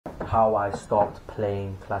how I stopped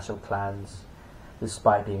playing Clash of Clans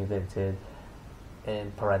despite being evicted.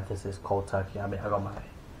 In parenthesis, cold turkey. I mean, I got my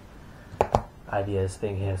ideas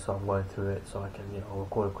thing here, so I'm going through it so I can,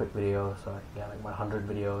 record a quick video so I can get like my 100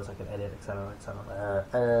 videos, I can edit, etc.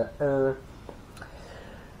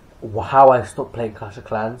 How I stopped playing Clash of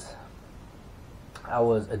Clans. I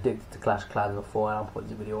was addicted to Clash of Clans before, and I'll put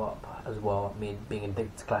this video up as well. Me being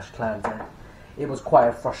addicted to Clash of Clans, and it was quite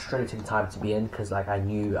a frustrating time to be in because like I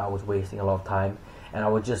knew I was wasting a lot of time, and I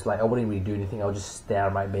would just like I wouldn't really do anything. I would just stare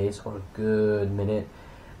at my base for a good minute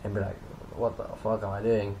and be like, "What the fuck am I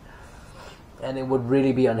doing?" And it would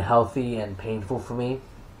really be unhealthy and painful for me.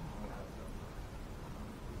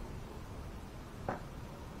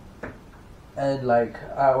 And like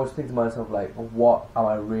I was thinking to myself, like, what am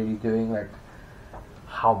I really doing? Like,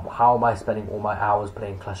 how am I spending all my hours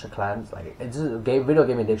playing Clash of Clans? Like, it's just video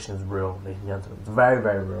game addiction is real, ladies and gentlemen. It's very,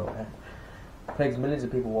 very real. And it plagues millions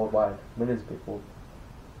of people worldwide, millions of people.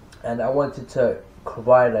 And I wanted to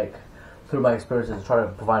provide, like, through my experiences, try to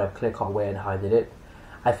provide a clear-cut way on how I did it.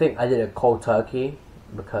 I think I did a cold turkey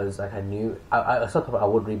because like I knew I thought I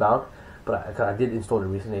would rebound, but I did install it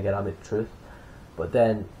recently again. I'm the truth. But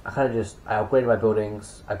then I kind of I upgraded my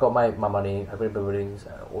buildings. I got my money. I upgraded buildings,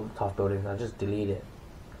 all the tough buildings. And I just deleted it.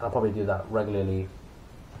 I'll probably do that regularly.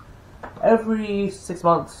 Every 6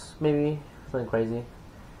 months, maybe something crazy.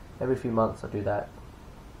 Every few months, I do that.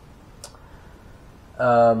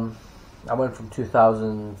 I went from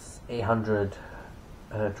 2,800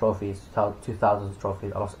 trophies, 2,000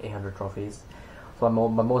 trophies. I lost 800 trophies. So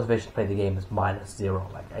my motivation to play the game is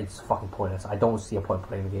 -0. Like, it's fucking pointless. I don't see a point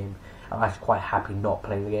playing the game. I'm actually quite happy not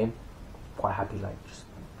playing the game. Quite happy, like, just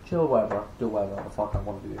chill, whatever, do whatever the fuck I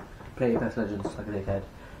want to do. Play Apex Legends like a dickhead.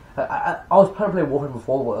 I was planning to play Warframe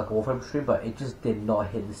before, like a Warframe stream, but it just did not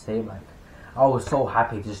hit the same. Like, I was so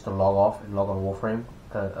happy just to log off and log on Warframe,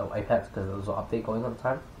 Apex, because there was an update going on at the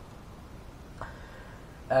time.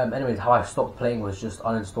 Anyways, how I stopped playing was just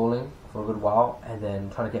uninstalling for a good while and then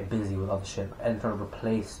trying to get busy with other shit and trying to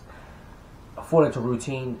fall into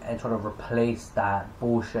routine and trying to replace that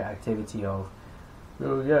bullshit activity of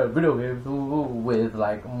video games with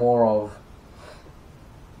like more of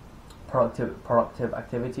productive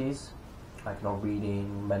activities, like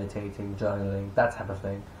reading, meditating, journaling, that type of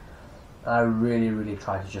thing. And I really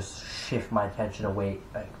tried to just shift my attention away,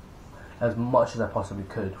 like, as much as I possibly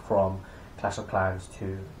could from Clash of Clans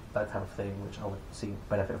to that type of thing, which I would see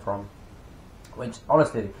benefit from. Which,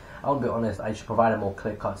 honestly, I want to be honest, I should provide a more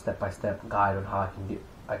clear-cut, step-by-step guide on how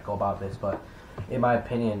I go about this. But in my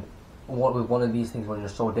opinion, with one of these things, when you're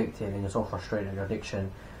so addicted and you're so frustrated in your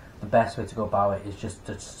addiction, the best way to go about it is just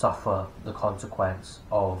to suffer the consequence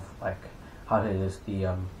of, like, how it is the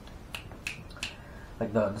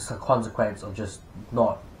consequence of just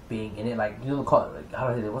not being in it. Like, how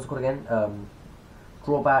do I say it? What's it called again?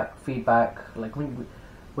 Drawback, feedback. Like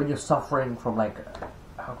when you're suffering from like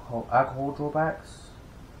alcohol drawbacks.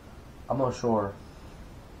 I'm not sure.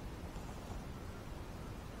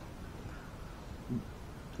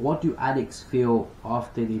 What do addicts feel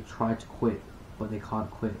after they try to quit but they can't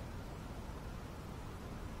quit?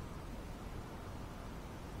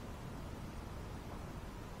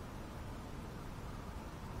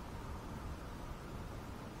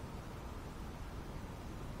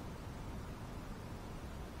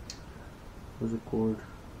 Was record.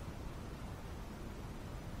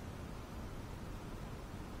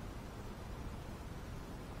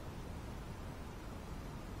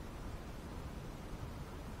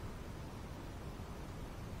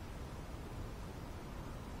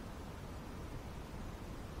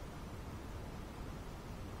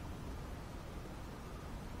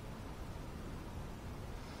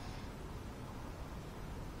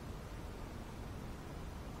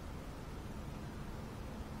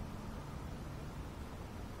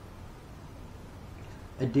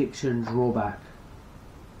 Addiction drawback.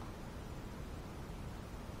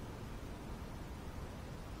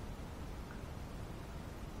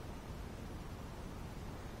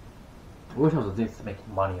 I wish I was addicted to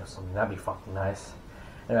making money or something. That'd be fucking nice.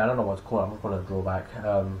 Anyway, I don't know what it's called. I'm gonna call it a drawback.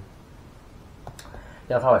 Yeah,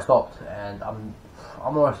 that's how I stopped, and I'm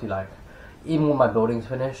honestly like, even when my buildings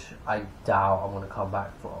finish, I doubt I'm gonna come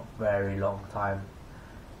back for a very long time.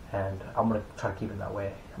 And I'm gonna try to keep it that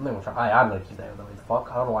way. I'm not gonna try. I am gonna keep that way. The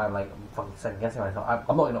fuck? I don't know why I'm fucking second guessing myself.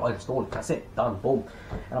 I'm not gonna uninstall it. That's it. Done. Boom.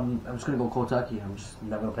 And I'm just gonna go cold turkey. I'm just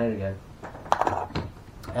never gonna play it again.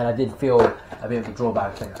 And I did feel a bit of a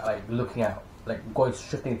drawback, like looking at, like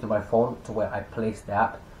shifting to my phone to where I placed the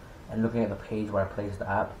app, and looking at the page where I placed the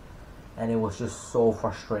app, and it was just so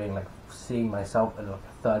frustrating, like seeing myself in like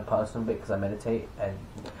a third person bit because I meditate, and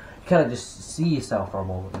you kind of just see yourself for a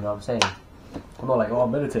moment. You know what I'm saying? I'm not like, oh,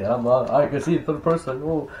 I'm meditating. I can see the third person.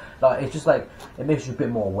 Oh, like it's just like it makes you a bit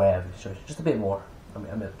more aware of it, just a bit more. I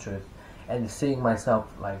mean the truth. And seeing myself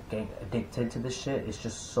like getting addicted to this shit is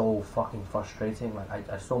just so fucking frustrating. Like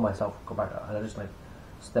I saw myself go back and I just like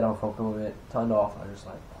stayed on for a little bit, turned off. I just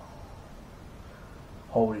like,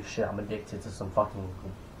 holy shit, I'm addicted to some fucking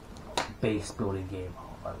base building game.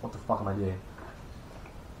 Like what the fuck am I doing?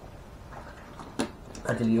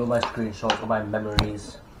 I delete all my screenshots, all my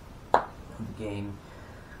memories of the game.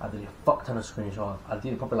 I delete a fuck ton of screenshots. I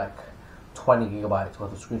deleted probably like 20 gigabytes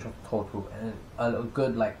worth of screenshots total, and a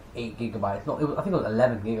good like 8 gigabytes. No, I think it was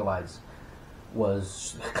 11 gigabytes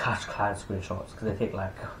was Clash Clans screenshots because they take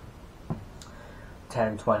like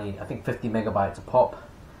 10, 20, I think 50 megabytes a pop,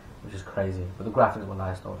 which is crazy. But the graphics were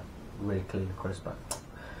nice though, really clean and crisp. But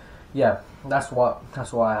yeah, that's how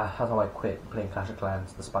I quit playing Clash of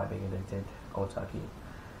Clans despite being addicted. Go Turkey.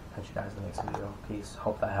 Catch you guys in the next video. Peace.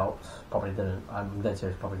 Hope that helped. Probably didn't. I'm dead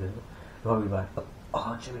serious. Probably didn't. You'll probably be like,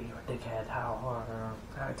 oh Jimmy, you're a dickhead. How?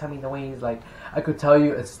 Tell me the ways. Like I could tell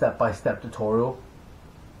you a step-by-step tutorial.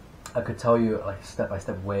 I could tell you like a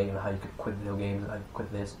step-by-step way on how you could quit video games and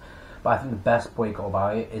quit this. But I think the best way to go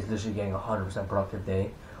about it is literally getting a 100% productive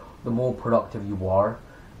day. The more productive you are,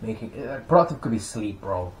 productive could be sleep,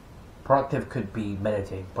 bro. Productive could be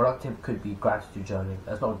meditating. Productive could be gratitude journaling.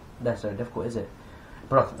 That's not necessarily difficult, is it?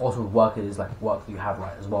 Productive also with work is like work that you have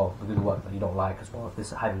right as well. The good work that you don't like as well. This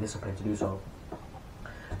having discipline to do so.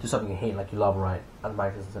 Do something you hate like you love, right? And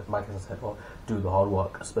Mike has said, well, do the hard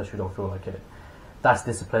work, especially if you don't feel like it. That's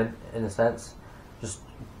discipline in a sense. Just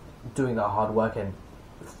doing that hard work and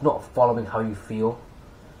not following how you feel.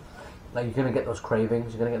 Like you're gonna get those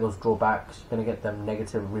cravings, you're gonna get those drawbacks, you're gonna get them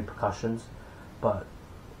negative repercussions, and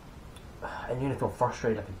you're gonna feel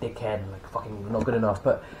frustrated like a dickhead and like fucking not good enough.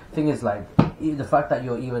 But the thing is, like the fact that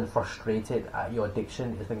you're even frustrated at your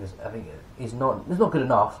addiction, I think it's not good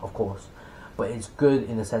enough, of course, but it's good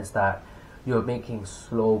in the sense that you're making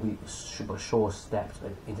slow but sure steps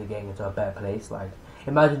into getting into a better place. Like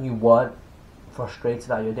imagine you weren't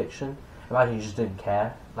frustrated at your addiction. Imagine you just didn't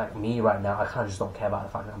care. Like me right now, I kind of just don't care about the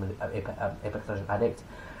fact that I'm an Apex Legends addict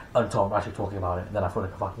until I'm actually talking about it, and then I feel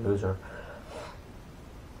like a fucking loser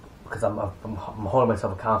because I'm holding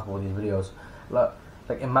myself accountable with these videos. Like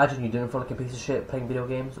imagine you didn't feel like a piece of shit playing video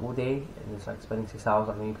games all day, and it's like spending 6 hours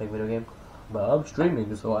on me playing video game. But I'm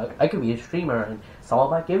streaming, so I could be a streamer, and someone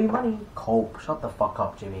might give me money. Cope, shut the fuck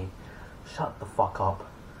up, Jimmy. Shut the fuck up.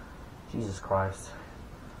 Jesus Christ.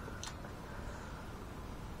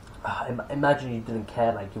 Imagine you didn't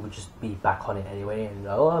care, like you would just be back on it anyway, and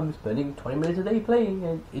oh, I'm spending 20 minutes a day playing,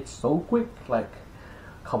 and it's so quick. Like,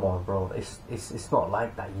 come on, bro. It's not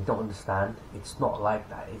like that. You don't understand. It's not like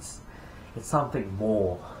that. It's something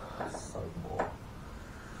more. It's something more.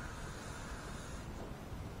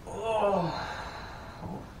 Oh.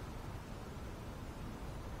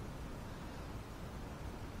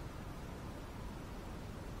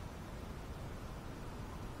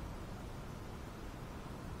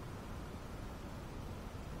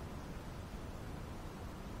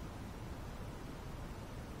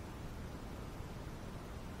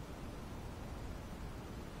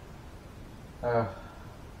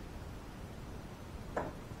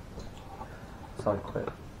 So I quit.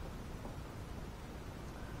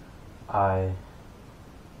 I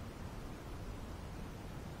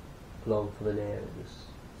long for the day and just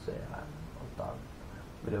say I'm done.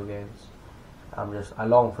 Video games. I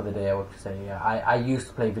long for the day I would say, yeah, I used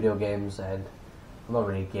to play video games and I'm not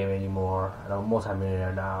really a gamer anymore, and I'm a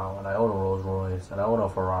multi-millionaire now, and I own a Rolls Royce, and I own a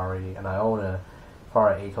Ferrari, and I own a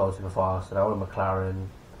Ferrari 812 Superfast, and I own a McLaren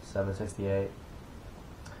 768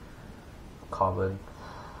 carbon,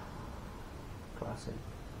 classic,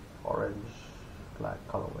 orange, black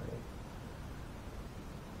colorway,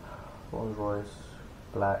 Rolls Royce,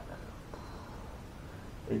 black,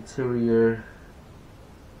 interior,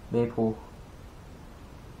 maple,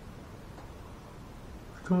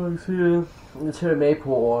 interior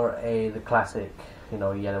maple, or the classic,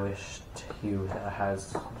 yellowish hue that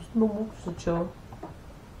has just normal, just a chill.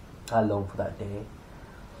 I long for that day.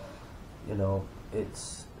 I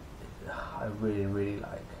really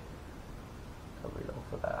long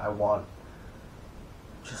for that. I want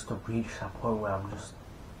just to reach that point where I'm just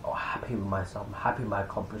happy with myself. I'm happy with my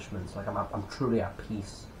accomplishments. Like I'm truly at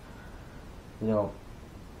peace. I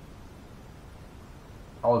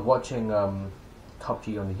was watching Top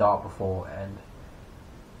G on the Yard before, and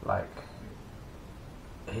like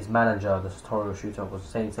his manager, the tutorial shooter, was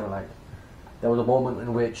saying something like there was a moment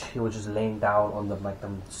in which he was just laying down on the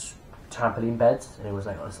trampoline beds, and he was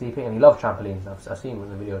like sleeping, and he loved trampolines. I've seen him in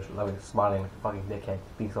the videos, loving, smiling like a fucking dickhead,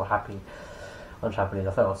 being so happy on trampolines.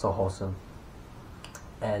 I thought it was so wholesome.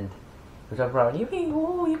 And he was jumping around, yippee,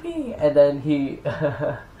 woo, yippee, and then he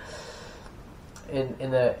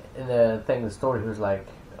in the thing, the story, he was like,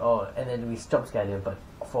 oh, and then we jump scared him, but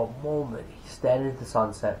for a moment he stared into the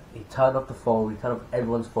sunset. He turned off the phone. He turned off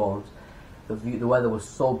everyone's phones. The weather was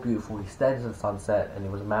so beautiful. He stared into the sunset, and he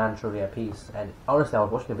was a man truly at peace. And honestly, I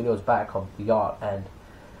was watching the videos back of the yacht, and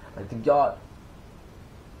like the yacht,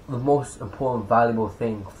 the most important, valuable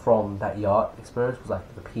thing from that yacht experience was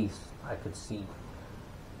like the peace I could see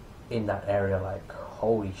in that area. Like,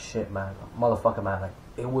 holy shit, man, motherfucker, man, like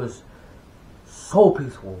it was so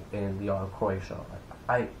peaceful in the yacht in Croatia.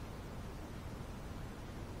 Like,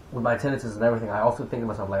 with my tinnitus and everything, I often think to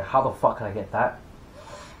myself, like, how the fuck can I get that?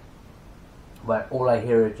 But all I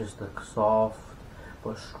hear is just the soft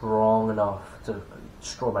but strong enough to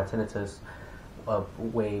destroy my tinnitus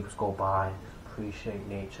waves go by. Appreciate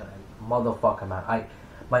nature, and motherfucker, man,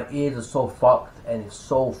 my ears are so fucked, and it's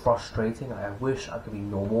so frustrating. I wish I could be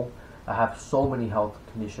normal. I have so many health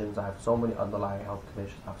conditions. I have so many underlying health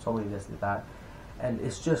conditions. I have so many this and that, and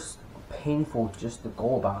it's just painful just to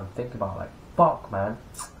go about and think about. Like, fuck, man,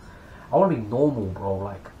 I want to be normal, bro.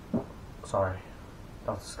 Like, sorry,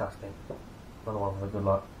 that was disgusting. Another one for good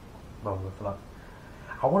luck. Another one for luck.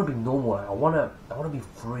 I want to be normal. Like, I want to be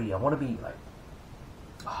free. I want to be like,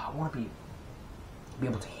 I want to be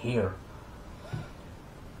able to hear.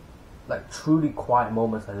 Like, truly quiet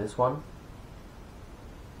moments like this one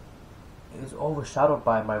is overshadowed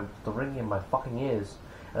by the ringing in my fucking ears.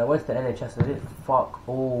 And I went to the NHS and I did fuck.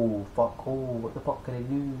 Oh, what the fuck can I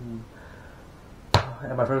do?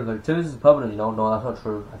 And my friend was like, "Tinnitus is permanent, you know." No, that's not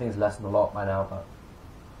true. I think it's lessened a lot by now, but.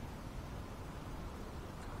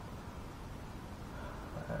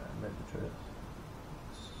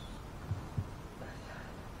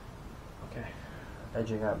 Okay,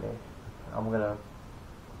 edging at me. I'm gonna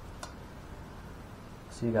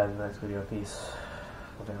see you guys in the next video. Peace.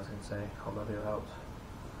 Nothing else I can say. Hope that video helped.